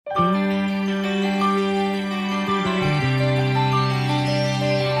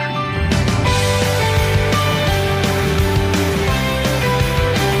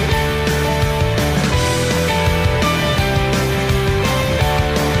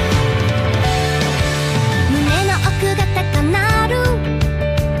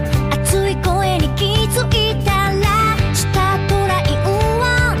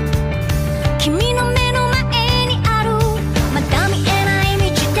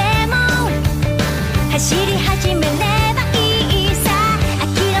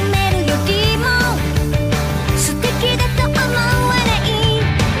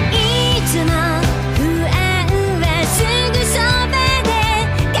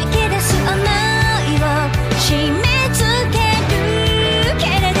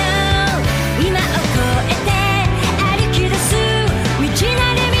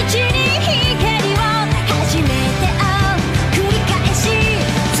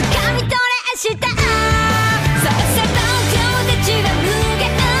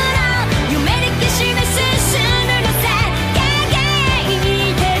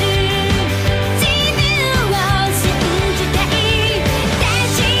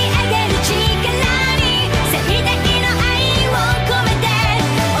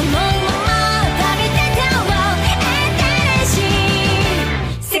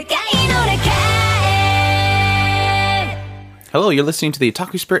Hello, you're listening to the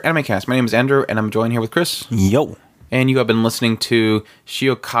Otaku Spirit Animecast. My name is Andrew, and I'm joined here with Chris. Yo. And you have been listening to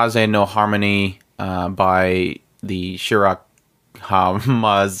Shiokaze no Harmony by the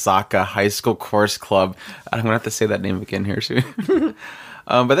Shirahamazaka High School Chorus Club. I'm going to have to say that name again here soon.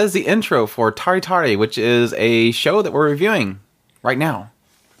 But that is the intro for Tari Tari, which is a show that we're reviewing right now.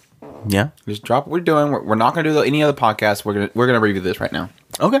 Yeah. Just drop what we're doing. We're not going to do any other podcasts. We're gonna review this right now.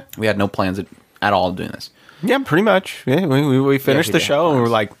 Okay. We had no plans at all of doing this. Yeah, pretty much. Yeah, we finished the show and we were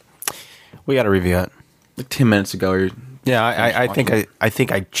like, we got to review it. Like 10 minutes ago. Yeah, I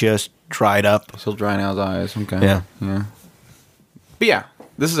think I just dried up. Still drying out his eyes. Okay. Yeah. But yeah,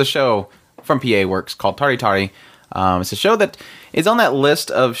 this is a show from PA Works called Tari Tari. It's a show that is on that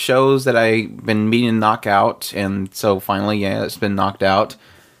list of shows that I've been meaning to knock out, and so finally, yeah, it's been knocked out.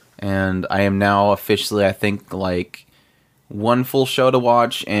 And I am now officially, I think, like one full show to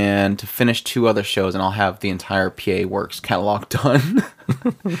watch and to finish 2 other shows, and I'll have the entire PA Works catalog done.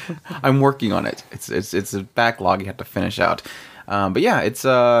 I'm working on it. It's a backlog you have to finish out. But yeah, it's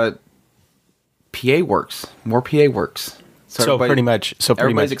PA Works. More PA Works. So pretty much.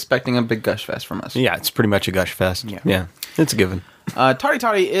 Everybody's expecting a big gush fest from us. Yeah, it's pretty much a gush fest. Yeah, it's a given. Tari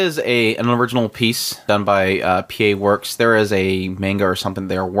Tari is an original piece done by PA Works. There is a manga or something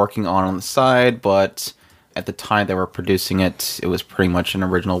they're working on the side, but at the time they were producing it, it was pretty much an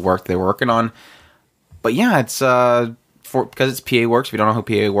original work they were working on. But yeah, it's because it's PA Works. If you don't know who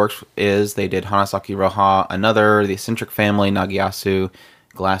PA Works is, they did Hanasaki Roha, Another, The Eccentric Family, Nagiyasu,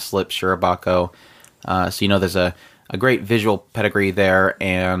 Glass Slip, Shirabako. So you know there's a great visual pedigree there,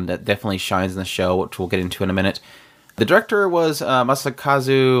 and that definitely shines in the show, which we'll get into in a minute. The director was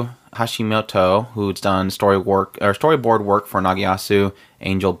Masakazu Hashimoto, who's done storyboard work for Nagiyasu,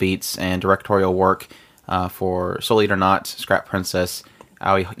 Angel Beats, and directorial work for Soul Eat or Not, Scrap Princess,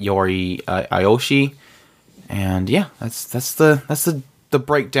 Aoyori Aoshi. And yeah, that's the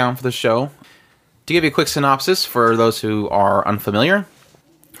breakdown for the show. To give you a quick synopsis for those who are unfamiliar,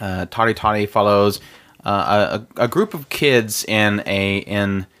 Tari Tari follows a group of kids in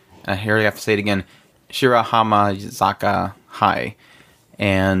here I have to say it again, Shirahamazaka High.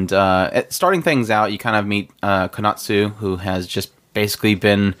 And starting things out, you kind of meet Konatsu, who has just basically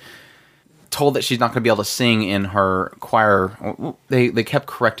been told that she's not going to be able to sing in her choir. They kept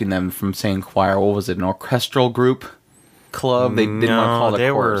correcting them from saying choir. What was it, an orchestral group club? They didn't want to call it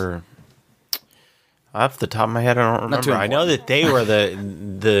a chorus. Off the top of my head, I don't remember. I know that they were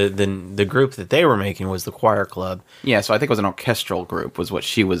the group that they were making was the choir club. Yeah, so I think it was an orchestral group was what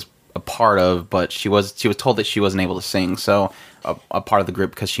she was a part of, but she was told that she wasn't able to sing, so a part of the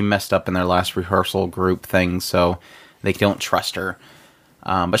group, because she messed up in their last rehearsal group thing, so they don't trust her.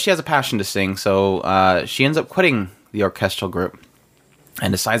 But she has a passion to sing, so she ends up quitting the orchestral group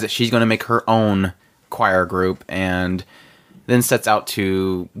and decides that she's going to make her own choir group, and then sets out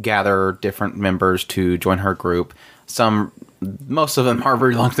to gather different members to join her group. Most of them are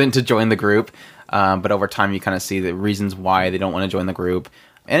reluctant to join the group, but over time you kind of see the reasons why they don't want to join the group.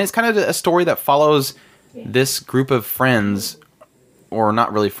 And it's kind of a story that follows this group of friends, or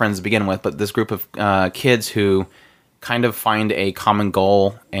not really friends to begin with, but this group of kids who kind of find a common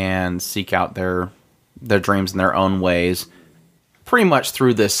goal and seek out their dreams in their own ways, pretty much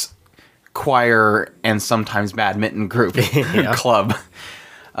through this choir and sometimes badminton group club.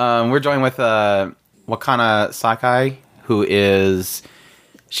 We're joined with Wakana Sakai, who is...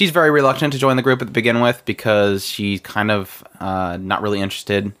 She's very reluctant to join the group at the begin with because she's kind of not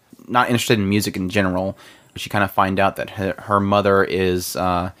interested in music in general. She kind of find out that her mother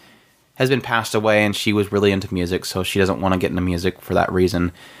has been passed away, and she was really into music, so she doesn't want to get into music for that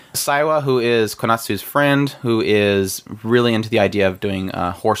reason. Saiwa, who is Konatsu's friend, who is really into the idea of doing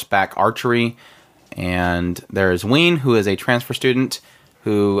horseback archery. And there's Ween, who is a transfer student,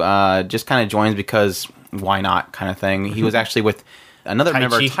 who just kind of joins because why not kind of thing. He was actually with another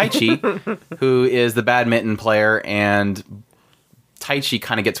member, Taichi, who is the badminton player, and Taichi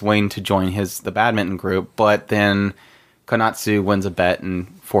kind of gets Wayne to join the badminton group, but then Konatsu wins a bet and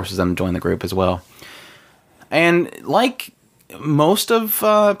forces them to join the group as well. And like most of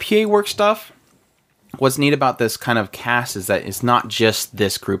PA Work stuff, what's neat about this kind of cast is that it's not just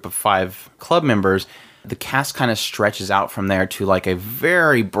this group of 5 club members. The cast kind of stretches out from there to like a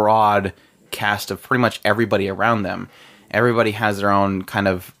very broad cast of pretty much everybody around them. Everybody has their own kind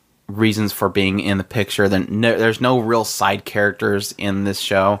of reasons for being in the picture. There's no real side characters in this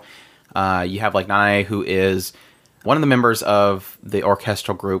show. You have like Nanae, who is one of the members of the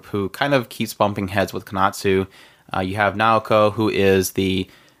orchestral group, who kind of keeps bumping heads with Konatsu. You have Naoko, who is the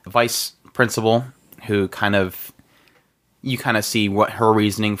vice principal, who you kind of see what her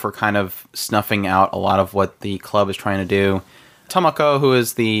reasoning for kind of snuffing out a lot of what the club is trying to do. Tomoko, who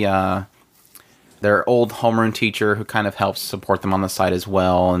is their old homeroom teacher who kind of helps support them on the side as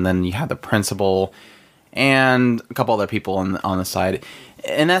well. And then you have the principal and a couple other people on the side.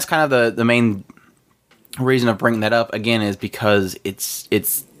 And that's kind of the main reason of bringing that up again is because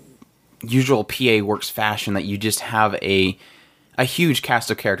it's usual PA Works fashion that you just have a huge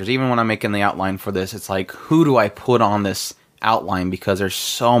cast of characters. Even when I'm making the outline for this, it's like, who do I put on this outline? Because there's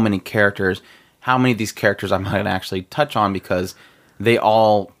so many characters. How many of these characters I'm going to actually touch on because they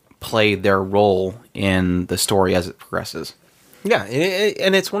all play their role in the story as it progresses. Yeah,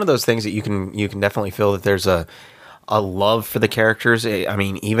 and it's one of those things that you can definitely feel that there's a love for the characters. I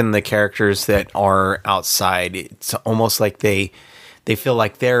mean, even the characters that are outside, it's almost like they feel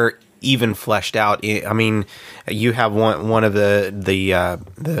like they're even fleshed out. I mean, you have one of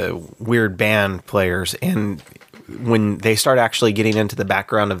the weird band players, and when they start actually getting into the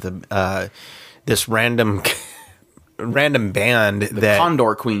background of the this random band, the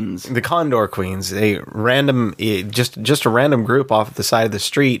Condor Queens, just a random group off the side of the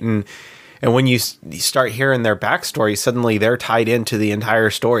street, and when you start hearing their backstory, suddenly they're tied into the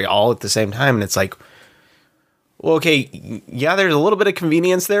entire story all at the same time, and it's like, well, okay, yeah, there's a little bit of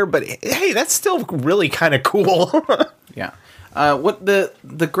convenience there, but hey, that's still really kind of cool. Yeah. What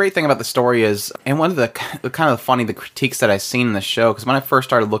the great thing about the story is, and one of the kind of funny, the critiques that I've seen in the show, because when I first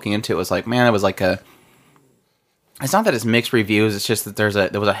started looking into it, it was like, man, it was like it's not that it's mixed reviews, it's just that there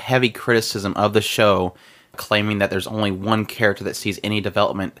was a heavy criticism of the show, claiming that there's only one character that sees any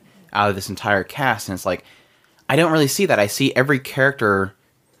development out of this entire cast, and it's like, I don't really see that. I see every character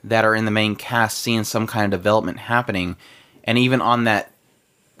that are in the main cast seeing some kind of development happening, and even on that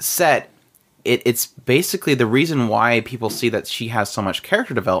set, it's basically the reason why people see that she has so much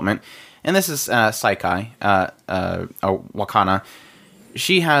character development. And this is Saikai, Wakana.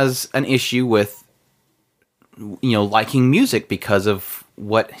 She has an issue with, liking music because of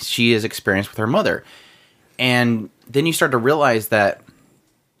what she has experienced with her mother. And then you start to realize that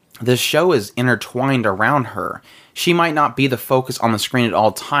the show is intertwined around her. She might not be the focus on the screen at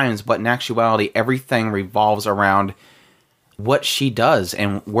all times, but in actuality, everything revolves around what she does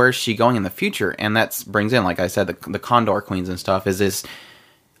and where's she going in the future. And that brings in, like I said, the Condor Queens and stuff, is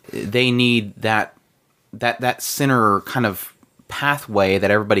they need that center kind of pathway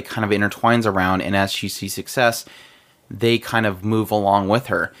that everybody kind of intertwines around, and as she sees success, they kind of move along with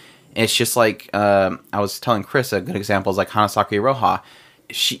her. It's just like, I was telling Chris, a good example is like Hanasaki Roha.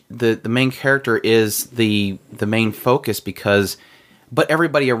 The main character is the main focus but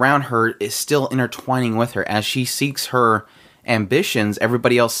everybody around her is still intertwining with her. As she seeks her ambitions,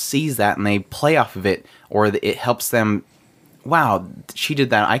 everybody else sees that and they play off of it, or it helps them, wow, she did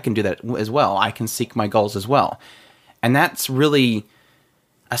that, I can do that as well. I can seek my goals as well. And that's really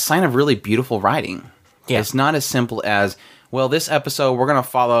a sign of really beautiful writing. Yeah. It's not as simple as, well, this episode we're going to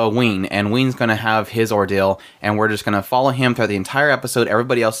follow Ween, and Ween's going to have his ordeal, and we're just going to follow him throughout the entire episode.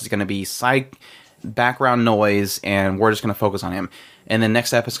 Everybody else is going to be side background noise, and we're just going to focus on him. And then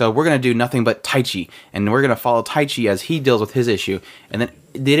next episode, we're going to do nothing but Taichi, and we're going to follow Taichi as he deals with his issue. And then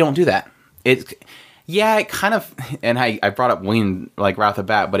they don't do that. It kind of, and I brought up Ween like right off the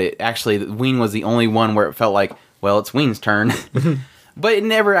bat, but Ween was the only one where it felt like, well, it's Ween's turn. But it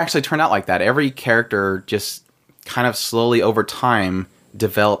never actually turned out like that. Every character just kind of slowly over time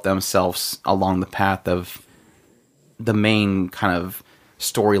developed themselves along the path of the main kind of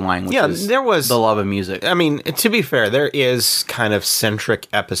storyline, which is there was the love of music. I mean, to be fair, there is kind of centric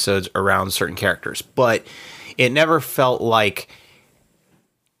episodes around certain characters, but it never felt like,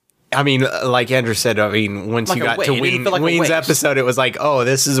 I mean, like Andrew said, I mean, once you got to Ween's episode, it was like, oh,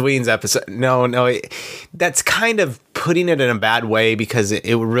 this is Ween's episode. No, that's kind of putting it in a bad way, because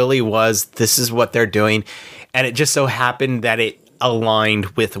it really was, this is what they're doing. And it just so happened that it aligned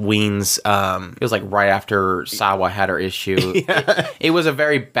with Ween's. It was like right after Sawa had her issue. Yeah. It was a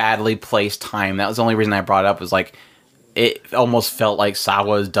very badly placed time. That was the only reason I brought it up, was like, it almost felt like Sawa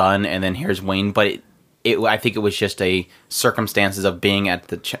was done, and then here's Ween, but I think it was just a circumstances of being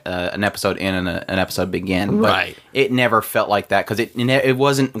at an episode in and an episode begin. Right. But it never felt like that, because it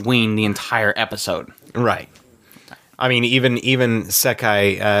wasn't Ween the entire episode. Right. I mean, even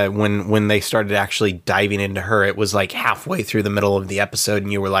Sekai, when they started actually diving into her, it was like halfway through the middle of the episode,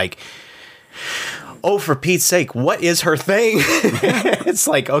 and you were like, oh, for Pete's sake, what is her thing? It's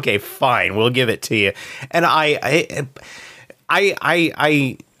like, okay, fine, we'll give it to you. And I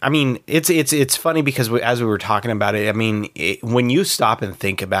mean, it's funny, because as we were talking about it, I mean, when you stop and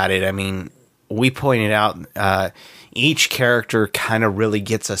think about it, I mean, we pointed out each character kind of really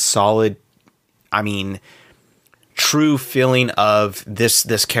gets a solid, I mean, true feeling of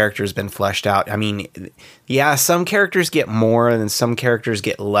this character has been fleshed out. I mean, yeah, some characters get more and some characters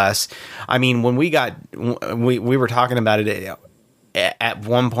get less. I mean, when we were talking about it at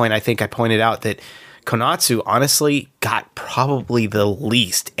one point, I think I pointed out that Konatsu honestly got probably the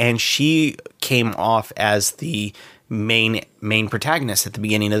least, and she came off as the main protagonist at the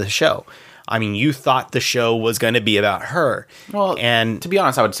beginning of the show. I mean, you thought the show was going to be about her. Well, and to be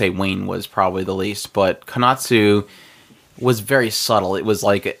honest, I would say Wayne was probably the least, but Konatsu was very subtle. It was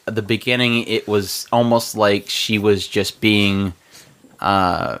like at the beginning, it was almost like she was just being,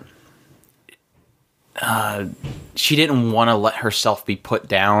 she didn't want to let herself be put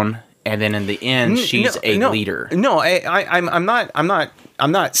down, and then in the end, she's a leader. No,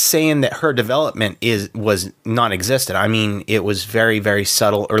 I'm not saying that her development was non-existent. I mean, it was very, very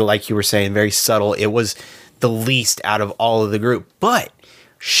subtle, or like you were saying, very subtle. It was the least out of all of the group, but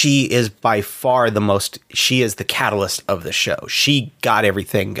she is by far she is the catalyst of the show. She got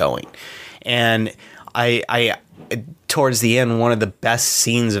everything going. And I towards the end, one of the best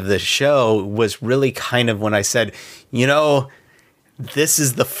scenes of the show was really kind of when I said, this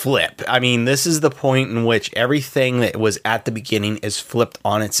is the flip. I mean, this is the point in which everything that was at the beginning is flipped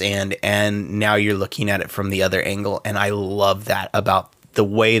on its end, and now you're looking at it from the other angle. And I love that about the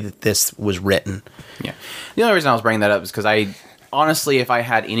way that this was written. Yeah. The only reason I was bringing that up is because honestly, if I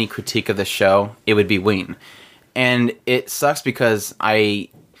had any critique of the show, it would be Wayne. And it sucks because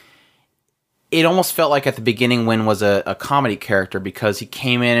it almost felt like at the beginning Wayne was a comedy character, because he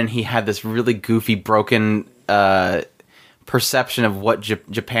came in and he had this really goofy, broken perception of what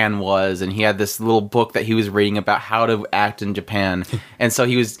Japan was, and he had this little book that he was reading about how to act in Japan. And so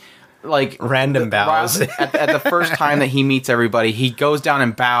he was like random bows at the first time that he meets everybody, he goes down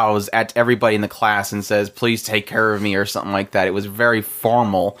and bows at everybody in the class and says, "Please take care of me," or something like that. It was very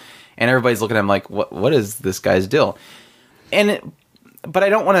formal, and everybody's looking at him like, what is this guy's deal? But I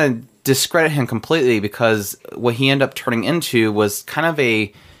don't want to discredit him completely, because what he ended up turning into was kind of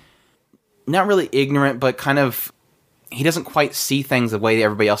not really ignorant, but kind of, he doesn't quite see things the way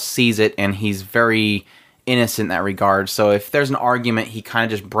everybody else sees it, and he's very innocent in that regard. So if there's an argument, he kind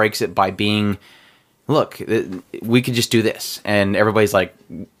of just breaks it by being, look, we could just do this, and everybody's like,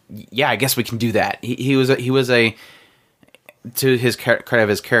 yeah, I guess we can do that. He was a to his credit of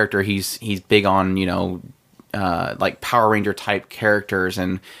his character, he's big on like Power Ranger type characters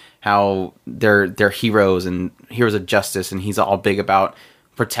and how they're heroes and heroes of justice, and he's all big about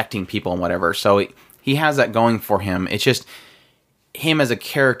protecting people and whatever. So he has that going for him. It's just him as a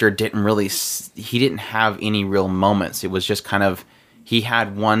character he didn't have any real moments. It was just kind of, he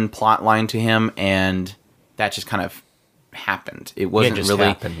had one plot line to him, and that just kind of happened. It wasn't really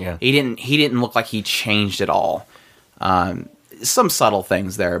happened, yeah. He didn't look like he changed at all. Some subtle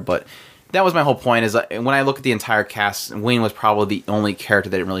things there, but that was my whole point, is when I look at the entire cast, Wayne was probably the only character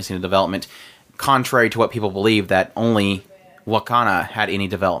that didn't really see the development, contrary to what people believe, that only Wakana had any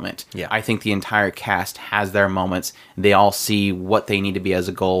development. Yeah. I think the entire cast has their moments. They all see what they need to be as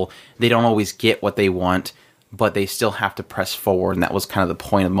a goal. They don't always get what they want, but they still have to press forward, and that was kind of the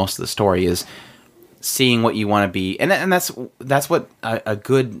point of most of the story, is seeing what you want to be. And that's what a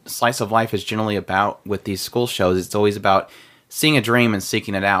good slice of life is generally about with these school shows. It's always about seeing a dream and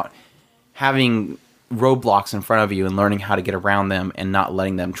seeking it out, having roadblocks in front of you and learning how to get around them and not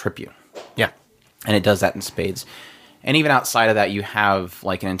letting them trip you. Yeah. And it does that in spades. And even outside of that, you have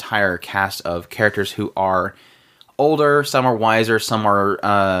like an entire cast of characters who are older, some are wiser, some are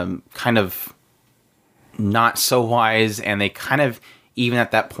kind of not so wise, and they kind of, even at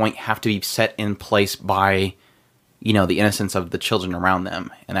that point, have to be set in place by, the innocence of the children around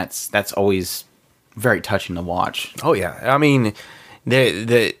them. And that's always very touching to watch. Oh, yeah. I mean,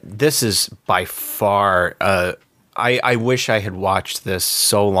 this is by far, I wish I had watched this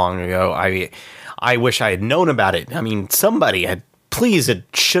so long ago. I wish I had known about it. I mean, somebody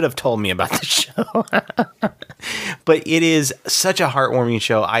should have told me about the show. But it is such a heartwarming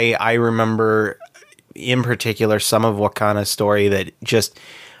show. I remember in particular some of Wakana's story that just,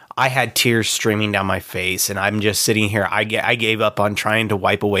 I had tears streaming down my face, and I'm just sitting here. I gave up on trying to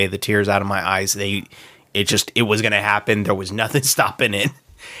wipe away the tears out of my eyes. It was going to happen. There was nothing stopping it.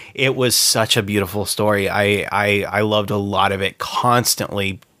 It was such a beautiful story. I loved a lot of it,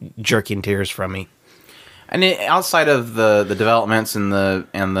 constantly jerking tears from me. And outside of the developments and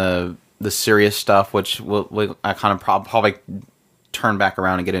the serious stuff, which I kind of probably turn back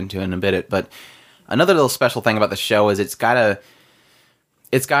around and get into in a bit, but another little special thing about the show is it's got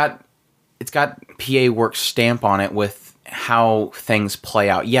PA Works stamp on it with how things play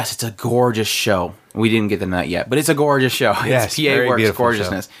out. Yes, it's a gorgeous show. We didn't get into that yet, but it's a gorgeous show. Yes, it's PA Works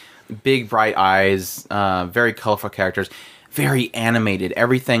gorgeousness. Show. big bright eyes, very colorful characters, very animated.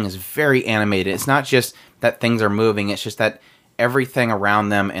 Everything is very animated. It's not just that things are moving, it's just that everything around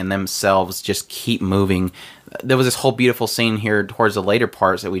them and themselves just keep moving. There was this whole beautiful scene here towards the later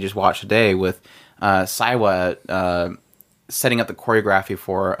parts that we just watched today with Saiwa setting up the choreography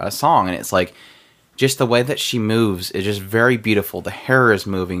for a song, and it's like just the way that she moves is just very beautiful. The hair is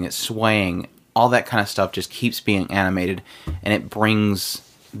moving, it's swaying, all that kind of stuff just keeps being animated, and it brings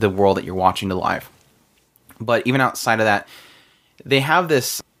the world that you're watching to life. But even outside of that, they have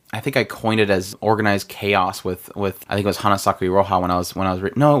this, I think I coined it as organized chaos with I think it was Hanasaki Roha when I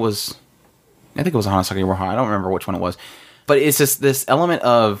was no, it was, I think it was Hanasaki Roha. I don't remember which one it was. But it's just this element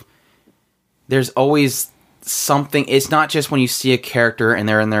of there's always something. It's not just when you see a character and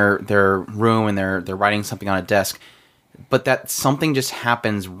they're in their room and they're writing something on a desk, but that something just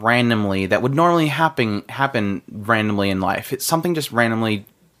happens randomly that would normally happen randomly in life. It's something just randomly,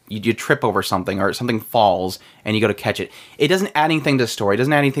 you trip over something or something falls and you go to catch it. It doesn't add anything to the story. It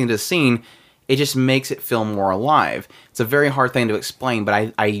doesn't add anything to the scene. It just makes it feel more alive. It's a very hard thing to explain,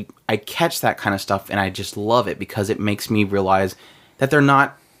 but I catch that kind of stuff and I just love it because it makes me realize that they're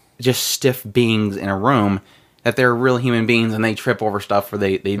not just stiff beings in a room, that they're real human beings and they trip over stuff or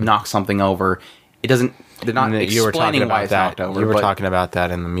they knock something over. It doesn't, they're not explaining why it's knocked over. You were talking about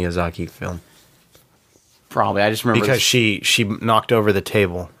that in the Miyazaki film. Probably. I just remember because she knocked over the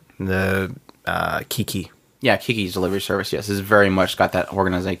table, the Kiki. Yeah, Kiki's delivery service, yes, has very much got that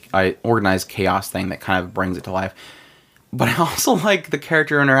organized chaos thing that kind of brings it to life. But I also like the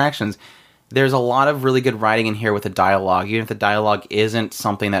character interactions. There's a lot of really good writing in here with the dialogue. Even if the dialogue isn't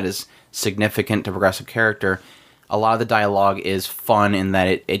something that is significant to progressive character, a lot of the dialogue is fun in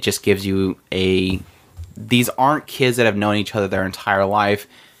that it just gives you these aren't kids that have known each other their entire life.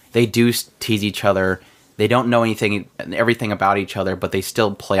 They do tease each other. They don't know everything about each other, but they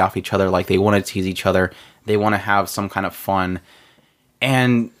still play off each other like they want to tease each other. They want to have some kind of fun.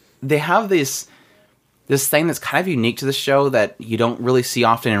 And they have this thing that's kind of unique to the show that you don't really see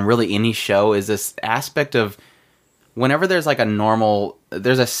often in really any show, is this aspect of whenever there's like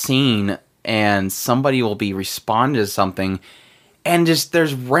there's a scene and somebody will be responding to something, and just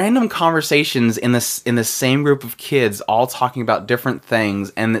there's random conversations in the same group of kids all talking about different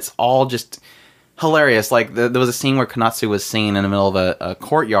things, and it's all just hilarious. Like there was a scene where Konatsu was singing in the middle of a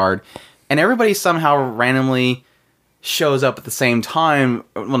courtyard, and everybody somehow randomly shows up at the same time.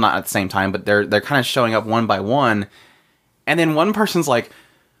 Well, not at the same time, but they're kind of showing up one by one. And then one person's like,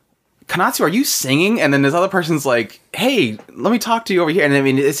 "Konatsu, are you singing?" And then this other person's like, "Hey, let me talk to you over here." And I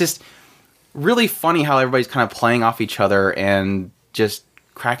mean, it's just really funny how everybody's kind of playing off each other and just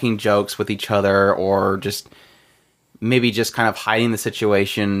cracking jokes with each other, or just maybe just kind of hiding the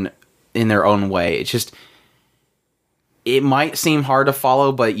situation in their own way. It's just, it might seem hard to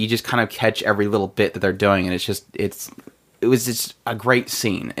follow, but you just kind of catch every little bit that they're doing, and it was just a great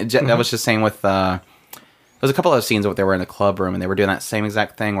scene. That was just same with there was a couple of scenes where they were in the club room and they were doing that same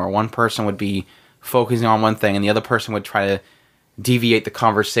exact thing where one person would be focusing on one thing and the other person would try to deviate the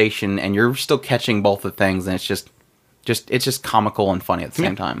conversation, and you're still catching both the things, and it's just comical and funny at the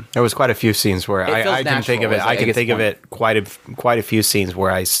same time. There was quite a few scenes where I can think of it. I can think of it quite a few scenes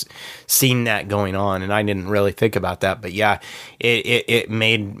where I seen that going on, and I didn't really think about that. But yeah, it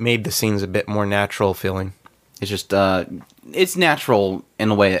made the scenes a bit more natural feeling. It's just it's natural in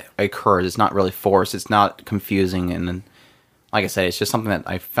the way it occurs. It's not really forced. It's not confusing, and like I said, it's just something that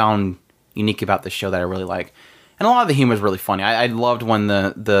I found unique about the show that I really like. And a lot of the humor is really funny. I loved when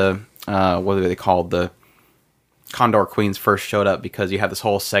the what are they called, the Condor Queens first showed up, because you have this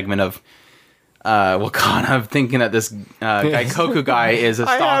whole segment of Wakana thinking that this Gaikoku guy is a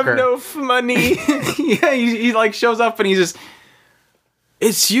stalker. I have no money. Yeah, he like shows up and he's just,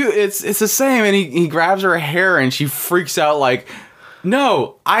 it's you, it's the same, and he grabs her hair and she freaks out like,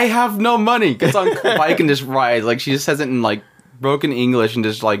 no, I have no money. Gets on a bike and just rides, like she just says it in like broken English and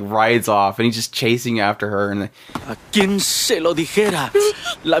just like rides off, and he's just chasing after her. And ¿A quién se lo dijera?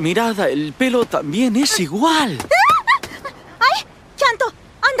 La mirada, el pelo también es igual. ¡Ay! ¡Chanto!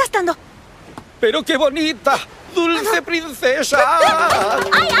 ¡Andas tanto! Pero qué bonita, dulce princesa. ¡Ay,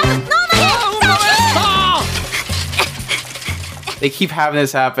 ay! ¡No, they keep having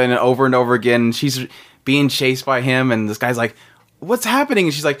this happen over and over again. And she's being chased by him, and this guy's like, "What's happening?"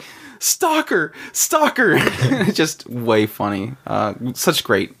 And she's like, "Stalker, stalker." It's just way funny. Such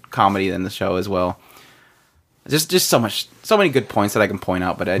great comedy in the show as well. Just so many good points that I can point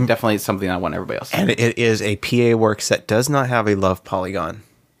out, but definitely something I want everybody else to see. And it is a PA Works that does not have a love polygon.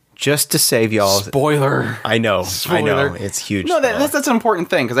 Just to save y'all. Spoiler. I know. Spoiler. It's huge. No, that's an important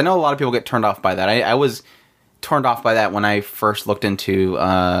thing, because I know a lot of people get turned off by that. I was turned off by that when I first looked into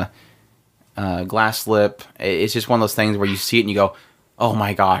Glass Slip. It's just one of those things where you see it and you go, oh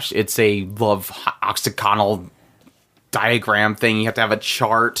my gosh, it's a love octagonal diagram thing. You have to have a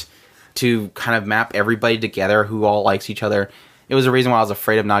chart to kind of map everybody together who all likes each other. It was the reason why I was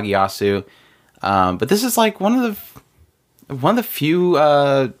afraid of Nagiyasu. But this is like one of the few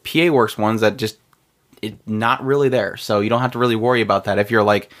PA Works ones that just not really there. So you don't have to really worry about that. If you're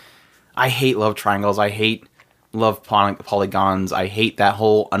like, I hate love triangles, I hate love polygons, I hate that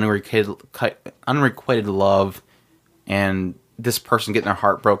whole unrequited love and this person getting their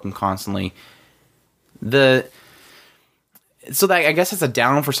heart broken constantly. So that, I guess it's a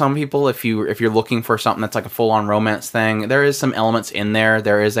down for some people if you're looking for something that's like a full-on romance thing. There is some elements in there.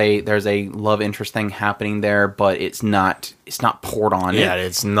 There's a love interest thing happening there, but it's not poured on. Yeah,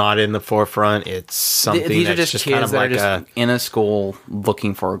 it's not in the forefront. It's something these that's are just kids kind of that like are just in a school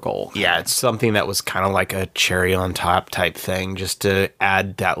looking for a goal. Yeah, it's something that was kind of like a cherry on top type thing, just to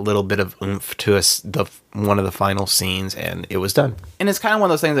add that little bit of oomph to one of the final scenes, and it was done. And it's kind of one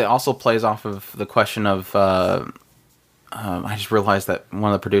of those things that also plays off of the question of. I just realized that one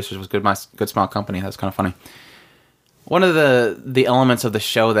of the producers was Good Smile Company. That's kind of funny. One of the elements of the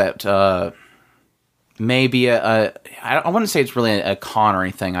show that may be I wouldn't say it's really a con or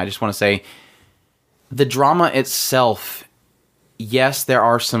anything. I just want to say the drama itself. Yes, there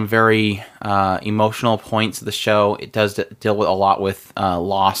are some very emotional points of the show. It does deal with a lot with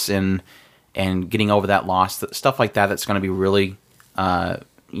loss and getting over that loss, stuff like that. That's going to be really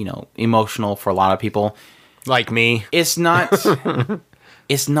emotional for a lot of people. Like me. It's not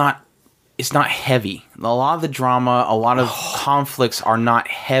heavy. A lot of the drama, a lot of conflicts are not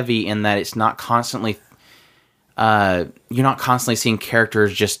heavy in that it's not constantly you're not constantly seeing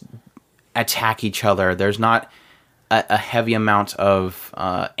characters just attack each other. There's not a heavy amount of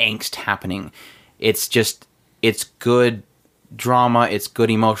angst happening. It's good drama, it's good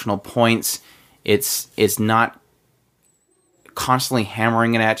emotional points. It's not constantly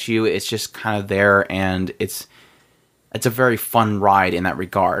hammering it at you. It's just kind of there, and it's a very fun ride in that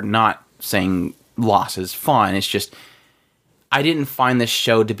regard. Not saying loss is fun. It's just I didn't find this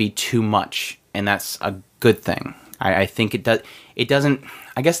show to be too much, and that's a good thing. I think it does. It doesn't.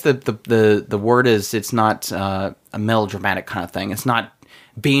 I guess the word is it's not a melodramatic kind of thing. It's not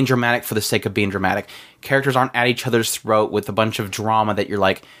being dramatic for the sake of being dramatic. Characters aren't at each other's throat with a bunch of drama that you're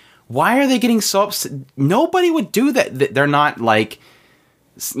like, why are they getting so upset? Nobody would do that. They're not like,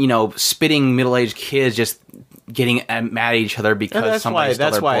 spitting middle-aged kids just getting mad at each other because somebody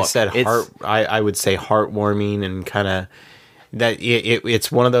stole their book. I said I would say heartwarming and kind of that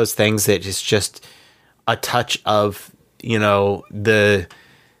it's one of those things that is just a touch of, like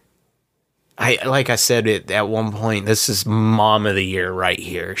I said at one point, this is Mom of the Year right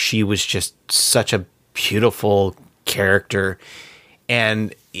here. She was just such a beautiful character.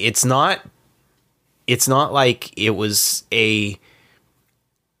 And it's not like it was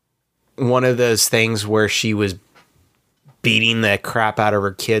one of those things where she was beating the crap out of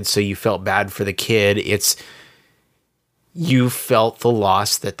her kid, so you felt bad for the kid. You felt the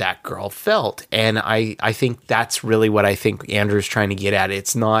loss that girl felt. And I think that's really what I think Andrew's trying to get at.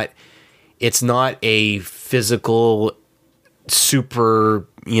 It's not a physical, super,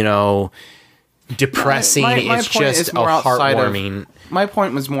 depressing. It's just a heartwarming. My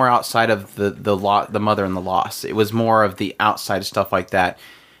point was more outside of the mother and the loss. It was more of the outside stuff like that.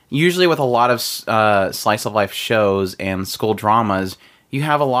 Usually with a lot of slice of life shows and school dramas, you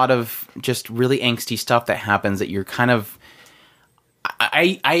have a lot of just really angsty stuff that happens that you're kind of.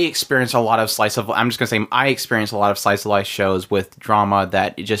 I experience a lot of I'm just gonna say I experience a lot of slice of life shows with drama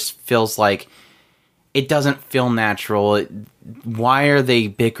that it just feels like it doesn't feel natural. Why are they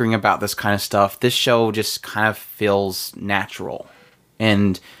bickering about this kind of stuff? This show just kind of feels natural.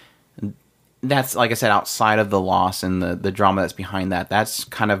 And that's, like I said, outside of the loss and the drama that's behind that. That's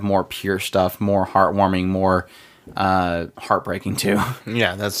kind of more pure stuff, more heartwarming, more heartbreaking too.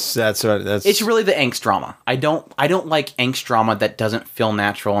 Yeah, that's it's really the angst drama. I don't like angst drama that doesn't feel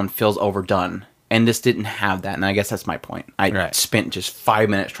natural and feels overdone. And this didn't have that, and I guess that's my point. I spent just 5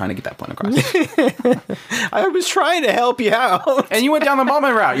 minutes trying to get that point across. I was trying to help you out. And you went down the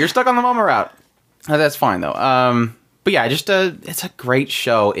mama route. You're stuck on the mama route. That's fine, though. But yeah, just it's a great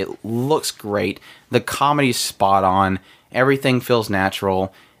show. It looks great. The comedy's spot on. Everything feels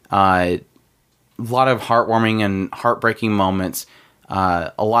natural. A lot of heartwarming and heartbreaking moments.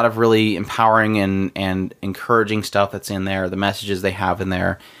 A lot of really empowering and encouraging stuff that's in there. The messages they have in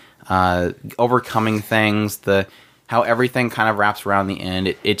there. Overcoming things, how everything kind of wraps around the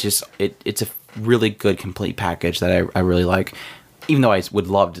end. It's a really good complete package that I really like. Even though I would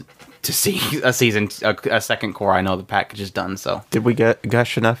love to see a second core. I know the package is done, so. Did we get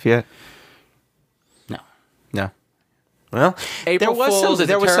gush enough yet? No. No. Well, April Fools is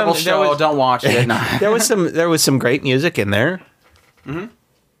a terrible show. Don't watch it. No. there was some great music in there. Mm-hmm.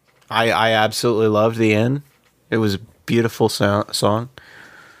 I absolutely loved the end. It was a beautiful song.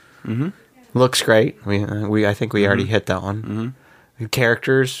 Mm-hmm. Looks great. I think we already hit that one. Mm-hmm. The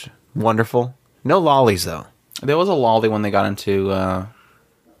characters wonderful. No lollies though. There was a lolly when they got into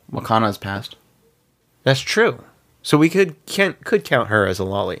Wakana's past. That's true. So we could count her as a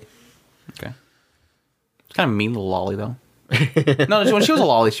lolly. Okay. It's kind of mean little lolly though. No, when she was a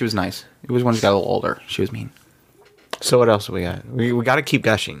lolly, she was nice. It was when she got a little older. She was mean. So what else we got? We got to keep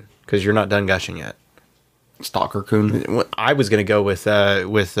gushing because you're not done gushing yet. Stalker Coon. I was gonna go with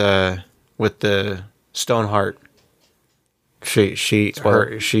the Stoneheart. She Don't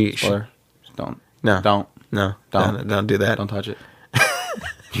do that. Don't touch it.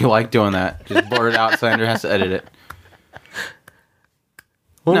 You like doing that? Just blur it out so Andrew has to edit it.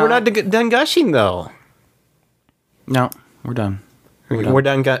 Well, we're not done gushing though. No, we're done. We're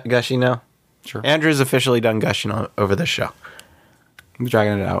done gushing now. Sure. Andrew's officially done gushing over this show. I'm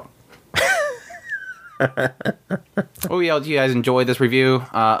dragging it out. Oh, yeah, you guys enjoyed this review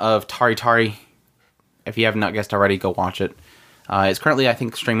of Tari Tari. If you have not guessed already, go watch it. It's currently, I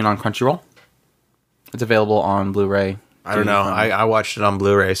think, streaming on Crunchyroll. It's available on Blu-ray. I don't know. I watched it on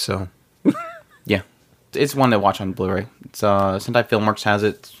Blu-ray, so... Yeah. It's one to watch on Blu-ray. It's Sentai Filmworks has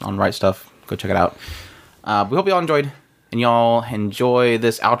it. It's on Right Stuff. Go check it out. We hope y'all enjoyed. And y'all enjoy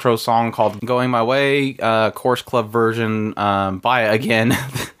this outro song called Going My Way, Chorus Club version by, again,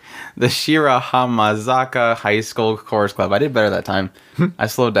 the Shira Hamazaka High School Chorus Club. I did better that time. I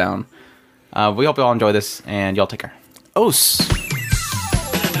slowed down. We hope y'all enjoy this, and y'all take care. Os.